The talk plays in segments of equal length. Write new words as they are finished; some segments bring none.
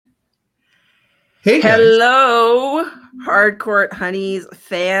Hey guys. Hello, Hardcourt Honeys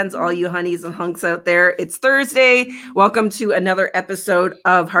fans, all you honeys and hunks out there. It's Thursday. Welcome to another episode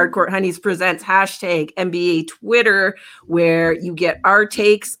of Hardcourt Honeys Presents hashtag NBA Twitter, where you get our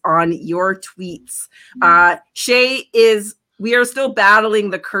takes on your tweets. We are still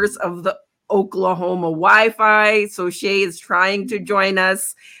battling the curse of the Oklahoma Wi-Fi. So Shay is trying to join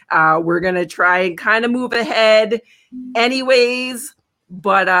us. We're going to try and kind of move ahead anyways,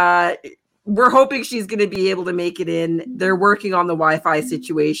 but we're hoping she's going to be able to make it in. They're working on the Wi-Fi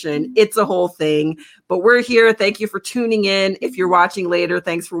situation. It's a whole thing, but we're here. Thank you for tuning in. If you're watching later,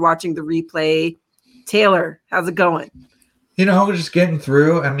 thanks for watching the replay. Taylor, how's it going? We're just getting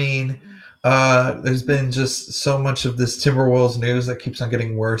through. There's been just so much of this Timberwolves news that keeps on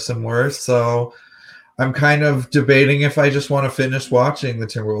getting worse and worse. So I'm kind of debating if I just want to finish watching the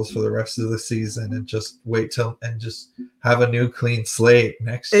Timberwolves for the rest of the season and just wait till and just have a new clean slate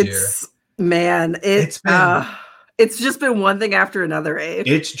next year. Man, it's just been one thing after another, eh?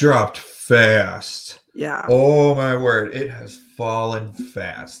 It's dropped fast. Yeah. Oh my word. It has fallen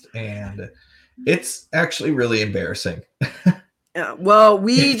fast. And it's actually really embarrassing. Yeah. Well,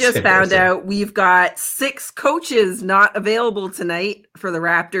 we just found out we've got 6 coaches not available tonight for the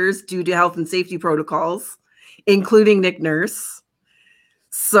Raptors due to health and safety protocols, including Nick Nurse.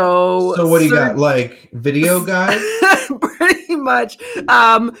 So what do you got? Like video guys? Pretty much.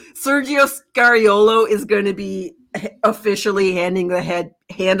 Sergio Scariolo is going to be officially handling the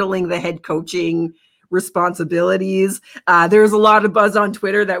head coaching responsibilities. There's a lot of buzz on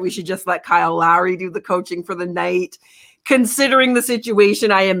Twitter that we should just let Kyle Lowry do the coaching for the night. Considering the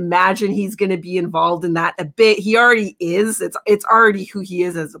situation, I imagine he's going to be involved in that a bit. He already is. It's already who he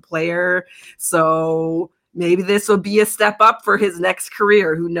is as a player. So maybe this will be a step up for his next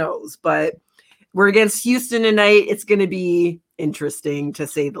career. Who knows? But we're against Houston tonight. It's going to be interesting, to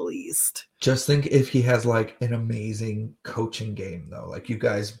say the least. Just think if he has like an amazing coaching game, though. Like you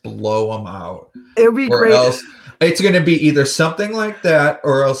guys blow him out. It would be great. Else it's going to be either something like that,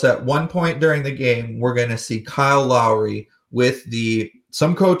 or else at one point during the game, we're going to see Kyle Lowry with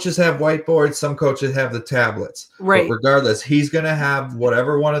some coaches have whiteboards, some coaches have the tablets. Right. But regardless, he's going to have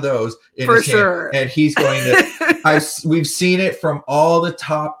whatever one of those in for his sure. hand, and he's going to. We've seen it from all the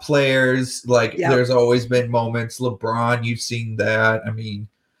top players. Like There's always been moments. LeBron, you've seen that. I mean,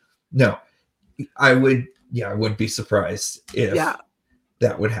 no, I wouldn't be surprised if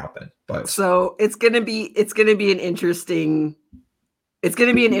that would happen. But so it's gonna be an interesting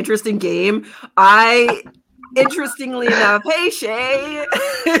game. Interestingly enough, hey Shay.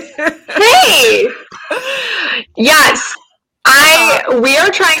 Hey. Yes. We are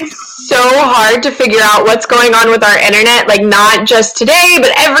trying so hard to figure out what's going on with our internet, like not just today,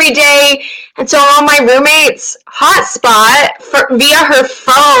 but every day. And so on my roommate's hotspot via her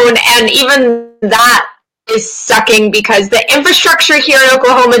phone, and even that is sucking because the infrastructure here in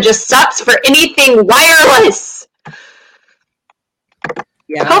Oklahoma just sucks for anything wireless.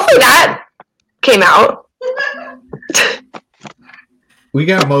 Yeah. Hopefully that came out. We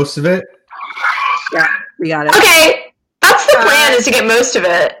got most of it. Yeah, we got it. Okay. That's the plan, is to get most of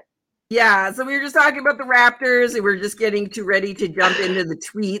it. Yeah, so we were just talking about the Raptors, and we're just getting ready to jump into the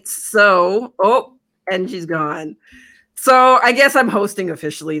tweets. So, and she's gone. So I guess I'm hosting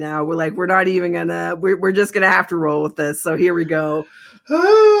officially now. We're not even gonna. We're just gonna have to roll with this. So here we go.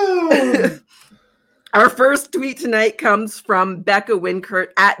 Our first tweet tonight comes from Becca Winkert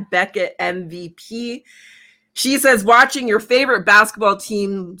at Becca MVP. She says, watching your favorite basketball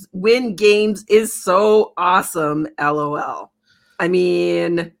teams win games is so awesome, LOL. I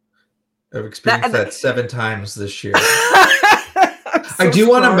mean, I've experienced that 7 times this year. I do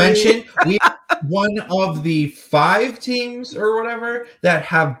want to mention we have one of the 5 teams or whatever that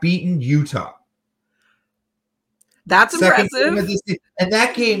have beaten Utah. That's impressive. And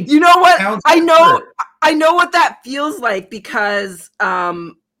that game, you know what? I know what that feels like because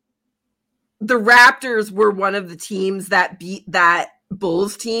the Raptors were one of the teams that beat that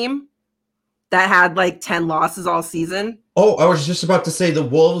Bulls team that had like 10 losses all season. Oh, I was just about to say the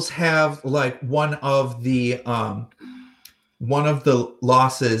Wolves have like one of the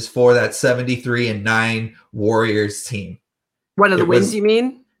losses for that 73-9 Warriors team. One of the wins, you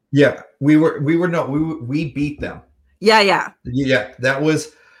mean? Yeah, we beat them. Yeah. That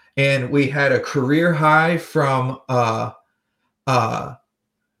was, and we had a career high from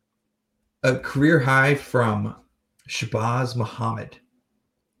Shabazz Muhammad.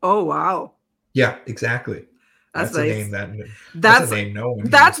 Oh wow! Yeah, exactly. That's nice. That's a name no one.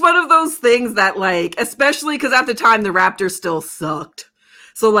 That's one of those things that, like, especially because at the time the Raptors still sucked.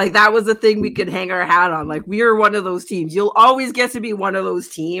 So like that was the thing we could hang our hat on. Like we are one of those teams. You'll always get to be one of those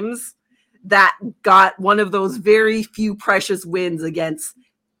teams that got one of those very few precious wins against,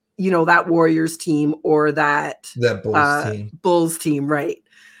 that Warriors team or that Bulls team, right?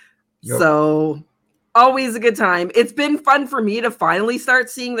 Yep. So always a good time. It's been fun for me to finally start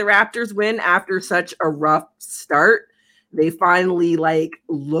seeing the Raptors win after such a rough start. They finally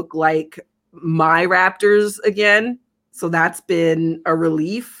look like my Raptors again. So that's been a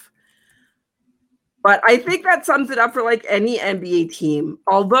relief. But I think that sums it up for any NBA team.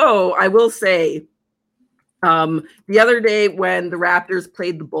 Although I will say, the other day when the Raptors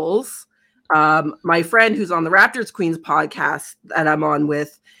played the Bulls, my friend who's on the Raptors Queens podcast that I'm on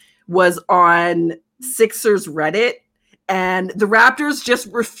with was on Sixers Reddit, and the Raptors just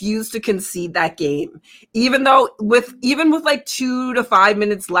refused to concede that game. Even with 2 to 5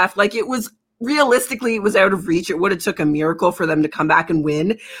 minutes left, it was realistically, it was out of reach. It would have took a miracle for them to come back and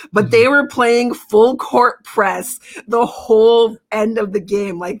win, but they were playing full court press the whole end of the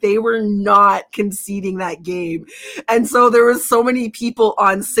game. They were not conceding that game. And so there was so many people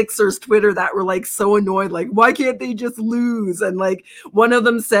on Sixers Twitter that were so annoyed, why can't they just lose? And one of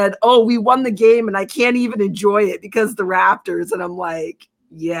them said, oh, we won the game and I can't even enjoy it because the Raptors. And I'm like,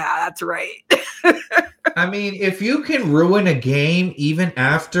 yeah, that's right. I mean, if you can ruin a game even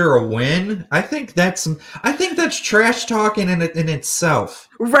after a win, I think that's trash talking in itself.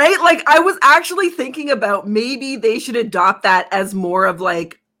 Right? I was actually thinking about maybe they should adopt that as more of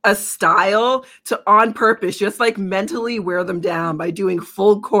a style to on purpose, just mentally wear them down by doing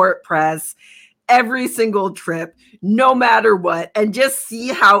full court press every single trip, no matter what, and just see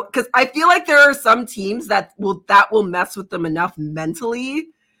how, because I feel like there are some teams that will mess with them enough mentally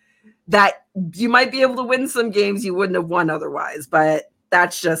that you might be able to win some games you wouldn't have won otherwise. But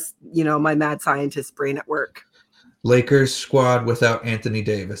that's just, my mad scientist brain at work. Lakers squad without Anthony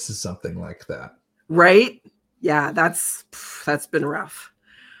Davis is something like that. Right? Yeah, that's been rough.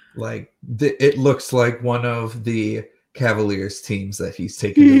 It looks like one of the Cavaliers teams that he's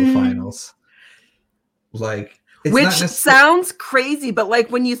taken to the finals. Which sounds crazy, but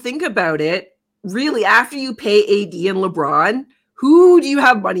when you think about it, really, after you pay AD and LeBron, who do you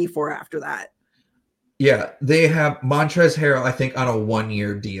have money for after that? Yeah, they have Montrezl Harrell, I think, on a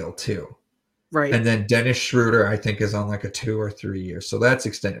 1-year deal too. Right. And then Dennis Schroeder, I think, is on a 2 or 3 year. So that's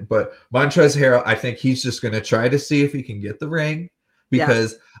extended. But Montrezl Harrell, I think he's just going to try to see if he can get the ring.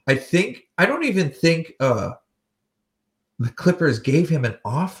 Because I don't even think the Clippers gave him an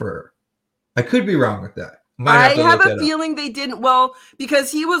offer. I could be wrong with that. I have a feeling they didn't. Well,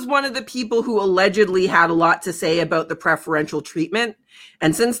 because he was one of the people who allegedly had a lot to say about the preferential treatment.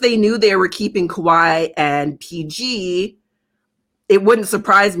 And since they knew they were keeping Kawhi and PG, it wouldn't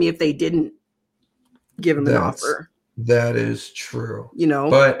surprise me if they didn't give him an offer. That is true.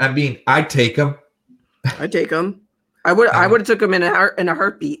 But I mean, I'd take him. I'd take him. I would have took him in a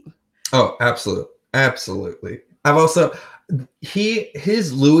heartbeat. Oh, absolutely. I've also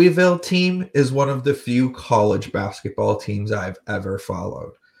his Louisville team is one of the few college basketball teams I've ever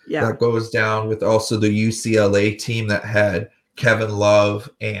followed. Yeah. That goes down with also the UCLA team that had Kevin Love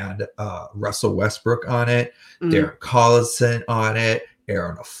and Russell Westbrook on it, Darren Collison on it,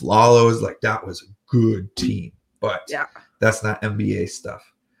 Aaron Aflalo. That was a good team. But that's not NBA stuff.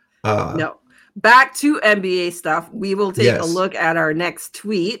 No. Back to NBA stuff. We will take a look at our next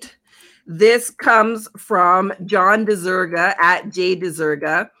tweet. This comes from John DeZerga at J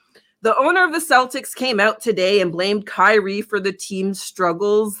DeZerga. The owner of the Celtics came out today and blamed Kyrie for the team's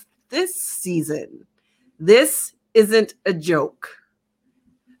struggles this season. This isn't a joke.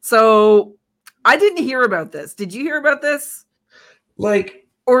 So I didn't hear about this. Did you hear about this?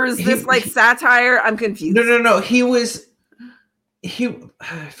 Or is this satire? I'm confused. No.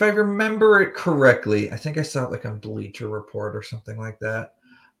 If I remember it correctly, I think I saw it on Bleacher Report or something like that.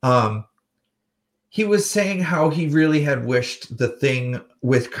 He was saying how he really had wished the thing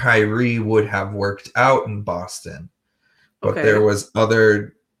with Kyrie would have worked out in Boston, but there was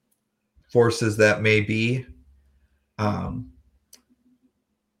other forces that may be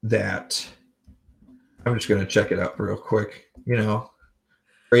that I'm just going to check it out real quick.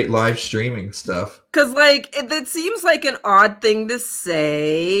 Great live streaming stuff. Because it seems like an odd thing to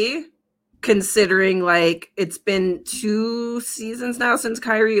say, considering it's been 2 seasons now since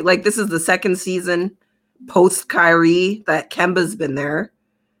Kyrie. This is the second season post Kyrie that Kemba's been there.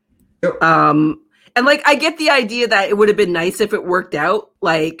 Yep. And I get the idea that it would have been nice if it worked out.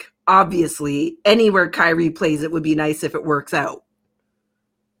 Obviously, anywhere Kyrie plays, it would be nice if it works out.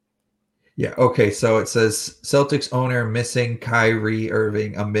 Yeah. Okay. So it says Celtics owner missing Kyrie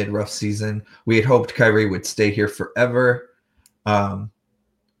Irving amid rough season. We had hoped Kyrie would stay here forever. The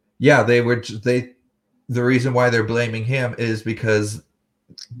reason why they're blaming him is because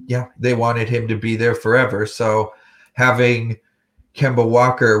they wanted him to be there forever. So having Kemba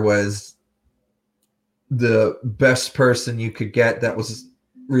Walker was the best person you could get that was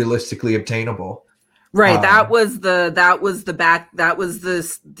realistically obtainable. Right. That was the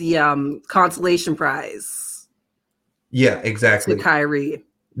consolation prize. Yeah, exactly. To Kyrie.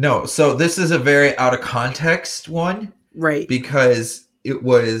 No, so this is a very out of context one. Right. Because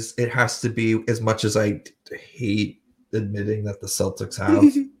it has to be, as much as I hate admitting that the Celtics have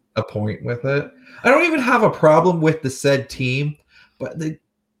a point with it. I don't even have a problem with the said team, but the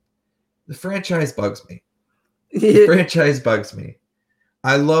franchise bugs me. The franchise bugs me.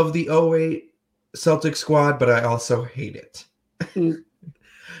 I love the 08 Celtic squad, but I also hate it.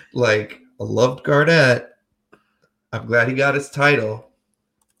 Like, I loved Garnett. I'm glad he got his title.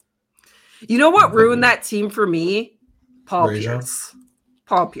 You know what ruined that team for me? Paul Pierce.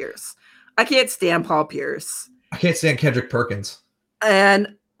 Paul Pierce. I can't stand Paul Pierce. I can't stand Kendrick Perkins.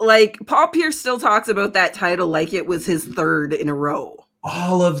 And like, Paul Pierce still talks about that title like it was his third in a row.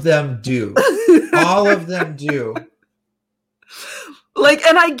 All of them do. All of them do. Like,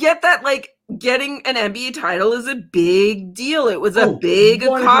 and I get that, like, getting an NBA title is a big deal. It was a big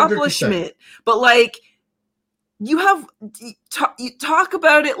 100%. Accomplishment. But like, you talk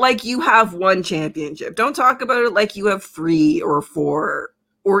about it like you have one championship. Don't talk about it like you have 3 or 4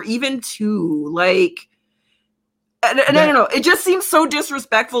 or even 2. Like, and I don't know. It just seems so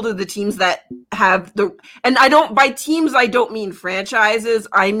disrespectful to the teams that have by teams, I don't mean franchises.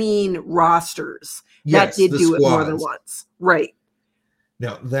 I mean rosters that did do it more than once. Right.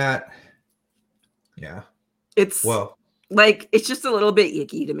 No, yeah. It's like, it's just a little bit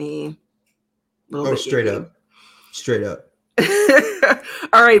yicky to me. Straight up. Straight up.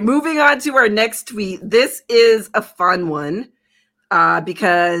 All right, moving on to our next tweet. This is a fun one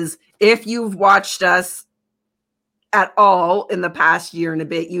because if you've watched us at all in the past year and a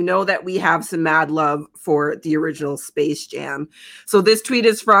bit, you know that we have some mad love for the original Space Jam. So this tweet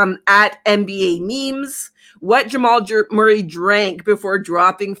is from @NBA Memes. What Jamal Murray drank before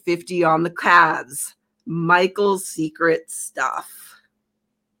dropping 50 on the Cavs? Michael's secret stuff.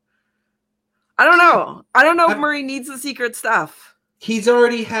 I don't know if Murray needs the secret stuff. He's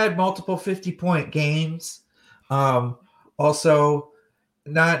already had multiple 50-point games. Also,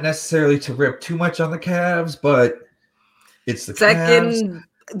 not necessarily to rip too much on the Cavs, but it's the Cavs.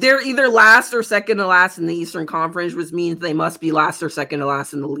 They're either last or second to last in the Eastern Conference, which means they must be last or second to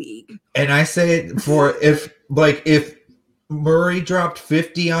last in the league. And I say it for if Murray dropped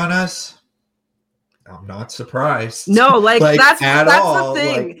 50 on us, I'm not surprised. No, that's the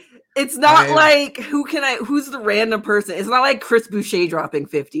thing. Like, it's not who's the random person? It's not like Chris Boucher dropping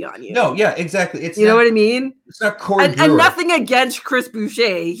 50 on you. No, yeah, exactly. You know what I mean? It's not Corey Brewer. And nothing against Chris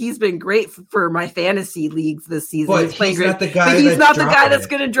Boucher. He's been great for my fantasy leagues this season. But he's not the guy. But he's not the guy that's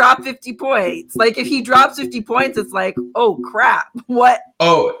going to drop 50 points. Like, if he drops 50 points, it's like, oh crap, what?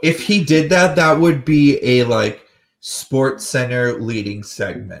 Oh, if he did that, that would be a Sports Center leading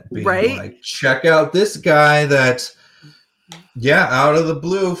segment, being right? Like, check out this guy that's. Yeah, out of the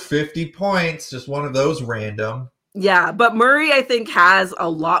blue, 50 points, just one of those random. Yeah, but Murray, I think, has a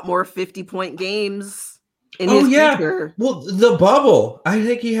lot more 50-point games in his future. Well, the bubble. I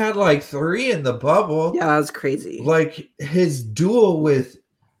think he had 3 in the bubble. Yeah, that was crazy. Like, his duel with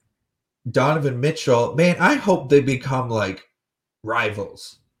Donovan Mitchell, man, I hope they become,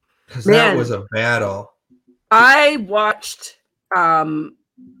 rivals. Because that was a battle. I watched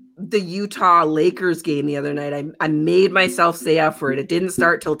the Utah Lakers game the other night. I made myself stay up for it. It didn't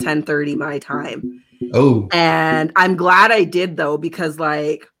start till 10:30 my time. Oh. And I'm glad I did, though, because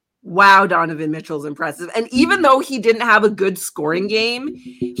wow, Donovan Mitchell's impressive. And even though he didn't have a good scoring game,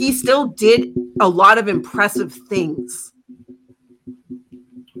 he still did a lot of impressive things.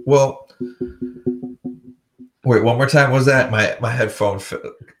 Well, wait, one more time. What was that? My headphone fell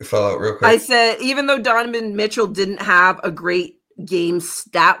out real quick. I said, even though Donovan Mitchell didn't have a great game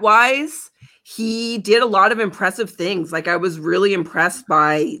stat wise, he did a lot of impressive things. I was really impressed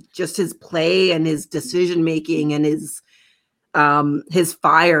by just his play and his decision making and his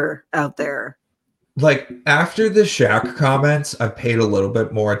fire out there. After the Shaq comments, I paid a little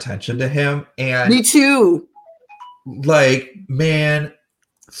bit more attention to him, and me too. Man,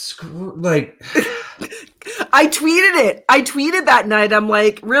 I tweeted it. I tweeted that night. I'm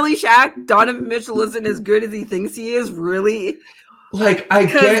like, really, Shaq? Donovan Mitchell isn't as good as he thinks he is? Really? I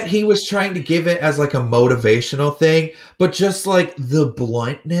get he was trying to give it as a motivational thing, but just the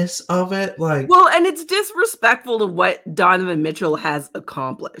bluntness of it, well, and it's disrespectful to what Donovan Mitchell has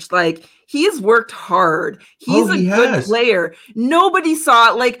accomplished. He has worked hard. He's a good player. Nobody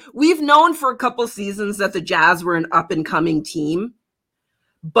saw it. We've known for a couple seasons that the Jazz were an up and coming team.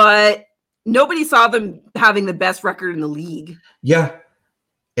 but nobody saw them having the best record in the league. Yeah.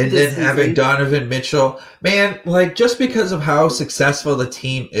 And then having Donovan Mitchell, man, like just because of how successful the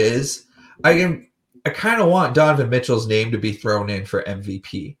team is, I kind of want Donovan Mitchell's name to be thrown in for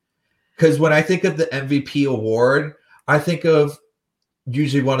MVP. Because when I think of the MVP award, I think of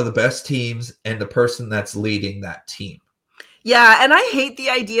usually one of the best teams and the person that's leading that team. Yeah, and I hate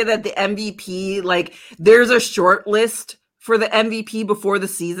the idea that the MVP, like, there's a short list for the MVP before the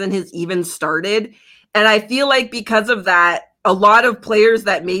season has even started. And I feel like because of that, a lot of players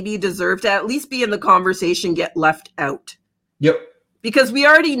that maybe deserve to at least be in the conversation get left out. Yep. Because we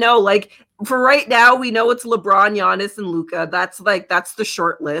already know, like, for right now, we know it's LeBron, Giannis, and Luka. That's the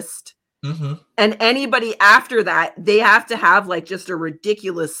short list. Mm-hmm. And anybody after that, they have to have, like, just a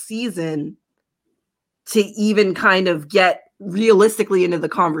ridiculous season to even kind of get realistically into the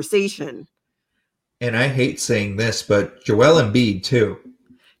conversation. And I hate saying this, but Joel Embiid too.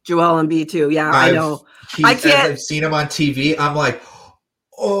 Joel Embiid too. Yeah, I know. I can't. As I've seen him on TV, I'm like,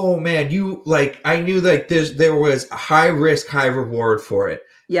 oh man, I knew like there was a high risk, high reward for it.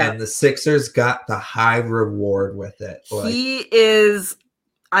 Yeah. And the Sixers got the high reward with it. Like, he is,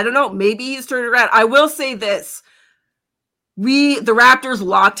 I don't know, maybe he's turned around. I will say this. The Raptors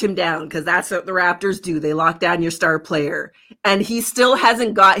locked him down because that's what the Raptors do. They lock down your star player. And he still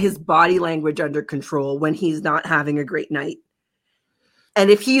hasn't got his body language under control when he's not having a great night.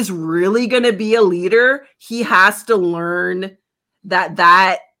 And if he's really going to be a leader, he has to learn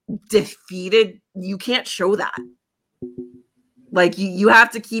that defeated, you can't show that. Like, you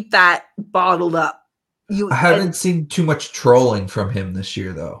have to keep that bottled up. I haven't seen too much trolling from him this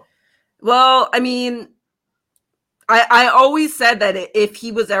year, though. Well, I mean, I always said that if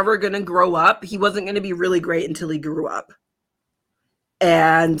he was ever going to grow up, he wasn't going to be really great until he grew up.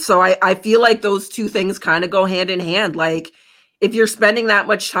 And so I feel like those two things kind of go hand in hand. Like, if you're spending that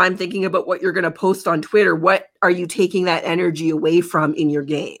much time thinking about what you're going to post on Twitter, what are you taking that energy away from in your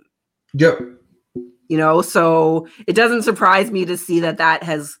game? Yep. You know, so it doesn't surprise me to see that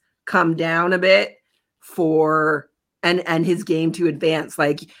has come down a bit for and his game to advance.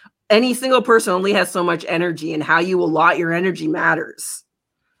 Like, any single person only has so much energy, and how you allot your energy matters.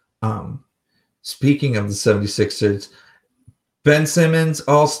 Speaking of the 76ers, Ben Simmons,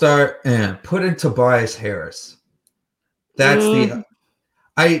 all-star, and put in Tobias Harris. That's Ben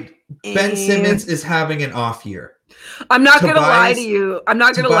Simmons is having an off year. I'm not going to lie to you. I'm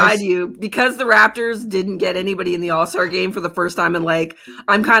not going to lie to you because the Raptors didn't get anybody in the All-Star game for the first time. And like,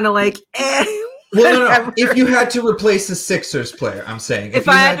 I'm kind of like, Well, no. If you had to replace a Sixers player, I'm saying. If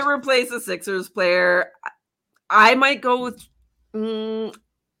I had to replace a Sixers player, I might go with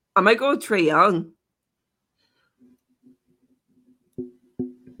Trae Young.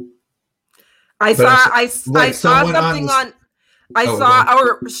 I saw something on.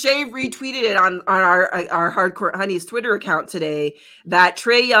 Or Shay retweeted it on our Hardcourt Honeys Twitter account today that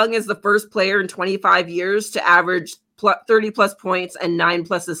Trae Young is the first player in 25 years to average 30 plus points and 9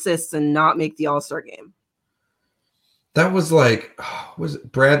 plus assists and not make the All-Star game. That was was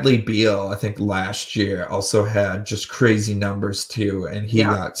it Bradley Beal, I think last year also had just crazy numbers too, and he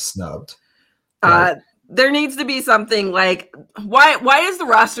got snubbed. There needs to be something like, why is the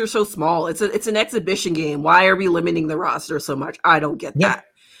roster so small? It's an exhibition game. Why are we limiting the roster so much? I don't get that.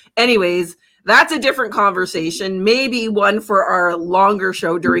 Anyways, that's a different conversation. Maybe one for our longer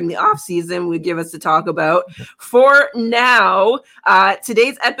show during the off season would give us to talk about. For now,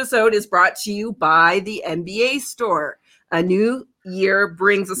 today's episode is brought to you by the NBA Store. A new year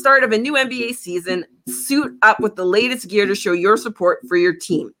brings the start of a new NBA season. Suit up with the latest gear to show your support for your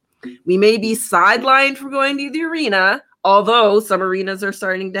team. We may be sidelined from going to the arena, although some arenas are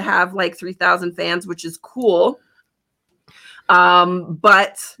starting to have like 3,000 fans, which is cool.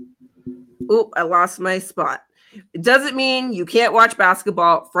 But I lost my spot. It doesn't mean you can't watch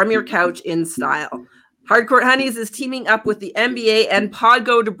basketball from your couch in style. Hardcourt Honeys is teaming up with the NBA and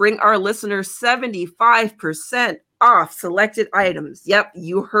Podgo to bring our listeners 75% off selected items. Yep,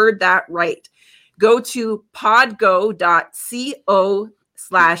 you heard that right. Go to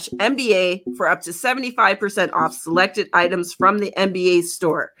podgo.co/NBA for up to 75% off selected items from the NBA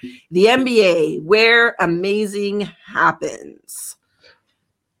Store. The NBA, where amazing happens.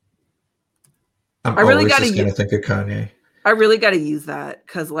 I really got to think of Kanye. I really got to use that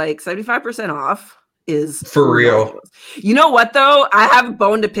because like 75% off is for real. You know what though? I have a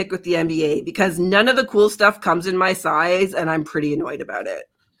bone to pick with the NBA because none of the cool stuff comes in my size and I'm pretty annoyed about it.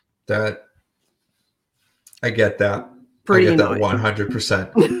 I get that. Pretty I get that annoying.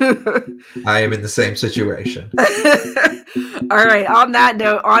 100%. I am in the same situation. All right. On that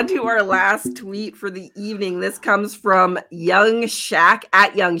note, on to our last tweet for the evening. This comes from Young Shaq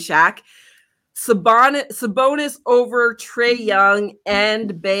at Young Shaq. Sabonis over Trae Young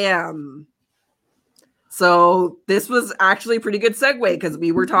and Bam. So this was actually a pretty good segue because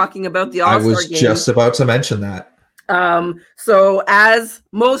we were talking about the All-Star game. I was just about to mention that. So as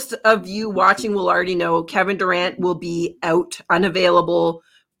most of you watching will already know, Kevin Durant will be out, unavailable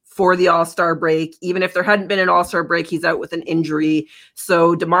for the All-Star break. Even if there hadn't been an All-Star break, he's out with an injury.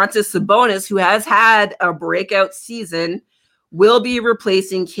 So Domantas Sabonis, who has had a breakout season, will be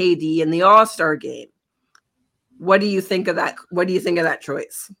replacing KD in the All-Star game. What do you think of that? What do you think of that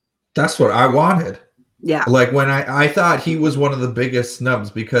choice? That's what I wanted. Yeah. Like when I thought he was one of the biggest snubs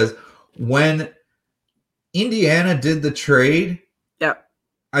because when Indiana did the trade, yep,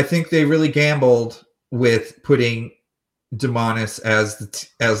 I think they really gambled with putting Domantas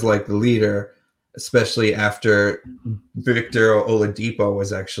as like the leader, especially after Victor Oladipo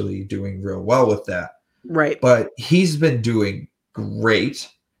was actually doing real well with that. Right. But he's been doing great.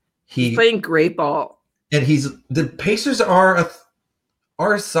 He's playing great ball. And the Pacers are a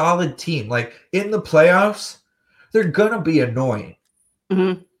solid team. Like in the playoffs, they're gonna be annoying.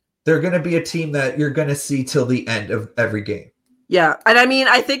 Mm-hmm. They're gonna be a team that you're gonna see till the end of every game. Yeah, and I mean,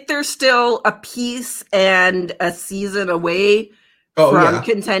 I think they're still a piece and a season away from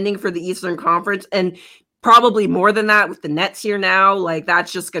contending for the Eastern Conference, and probably more than that with the Nets here now. Like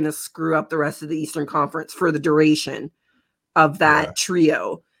that's just gonna screw up the rest of the Eastern Conference for the duration of that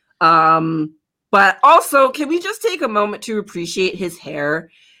trio. But also, can we just take a moment to appreciate his hair?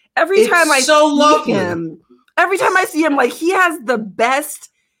 Every time I see him, like he has the best,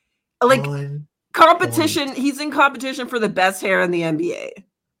 like competition. He's in competition for the best hair in the NBA.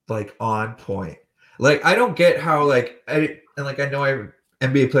 Like on point. Like I don't get how I know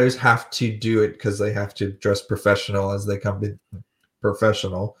NBA players have to do it because they have to dress professional as they come into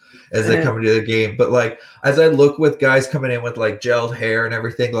the game. But like as I look with guys coming in with like gelled hair and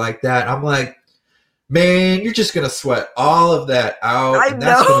everything like that, I'm like, man, you're just going to sweat all of that out. And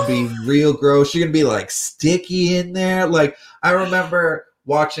that's going to be real gross. You're going to be like sticky in there. Like I remember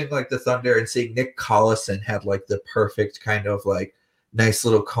watching like the Thunder and seeing Nick Collison had like the perfect kind of like nice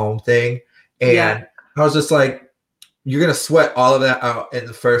little comb thing. And I was just like, you're going to sweat all of that out in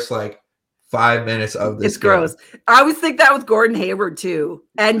the first like 5 minutes of this. It's gross. I always think that with Gordon Hayward too.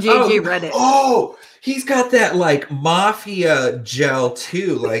 And JJ Redick. Oh, he's got that like mafia gel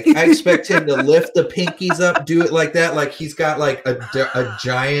too. Like I expect him to lift the pinkies up, do it like that. Like he's got like a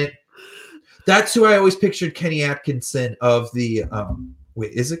giant. That's who I always pictured Kenny Atkinson of the.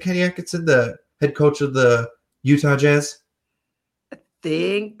 Wait, is it Kenny Atkinson, the head coach of the Utah Jazz?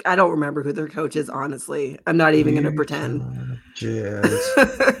 I don't remember who their coach is. Honestly, I'm not even going to pretend. Jazz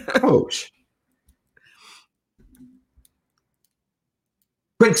coach.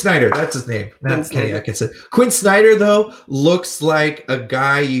 Quinn Snyder, that's his name. Not Kenny Atkinson. Quinn Snyder, though, looks like a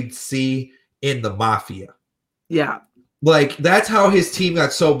guy you'd see in the Mafia. Yeah. Like, that's how his team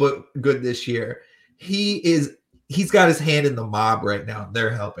got so good this year. He's got his hand in the mob right now. They're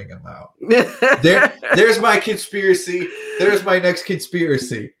helping him out. There's my conspiracy. There's my next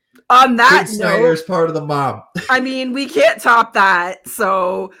conspiracy. On that Quinn Snyder's part of the mob. I mean, we can't top that.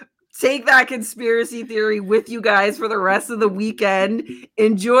 So take that conspiracy theory with you guys for the rest of the weekend.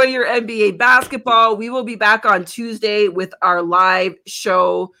 Enjoy your NBA basketball. We will be back on Tuesday with our live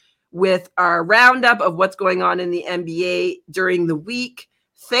show with our roundup of what's going on in the NBA during the week.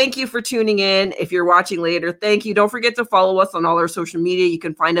 Thank you for tuning in. If you're watching later, thank you. Don't forget to follow us on all our social media. You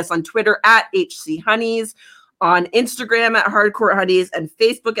can find us on Twitter at HC Honeys, on Instagram at Hardcourt Honeys, and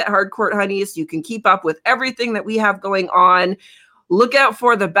Facebook at Hardcourt Honeys. You can keep up with everything that we have going on. Look out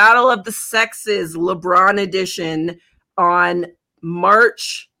for the Battle of the Sexes LeBron edition on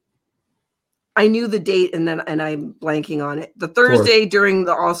March. I knew the date and I'm blanking on it. The Thursday 4th. During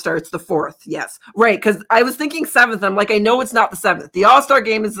the All-Star, it's the 4th. Yes. Right. Because I was thinking 7th. I'm like, I know it's not the 7th. The All-Star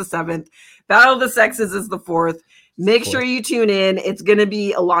game is the 7th. Battle of the Sexes is the 4th. Make sure you tune in. It's going to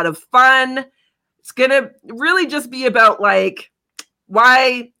be a lot of fun. It's going to really just be about like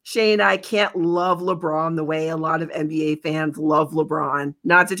why Shay and I can't love LeBron the way a lot of NBA fans love LeBron.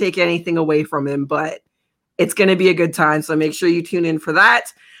 Not to take anything away from him, but it's going to be a good time. So make sure you tune in for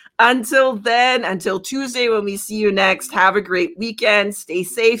that. Until then, until Tuesday when we see you next, have a great weekend. Stay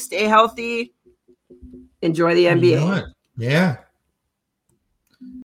safe, stay healthy. Enjoy the NBA. Yeah.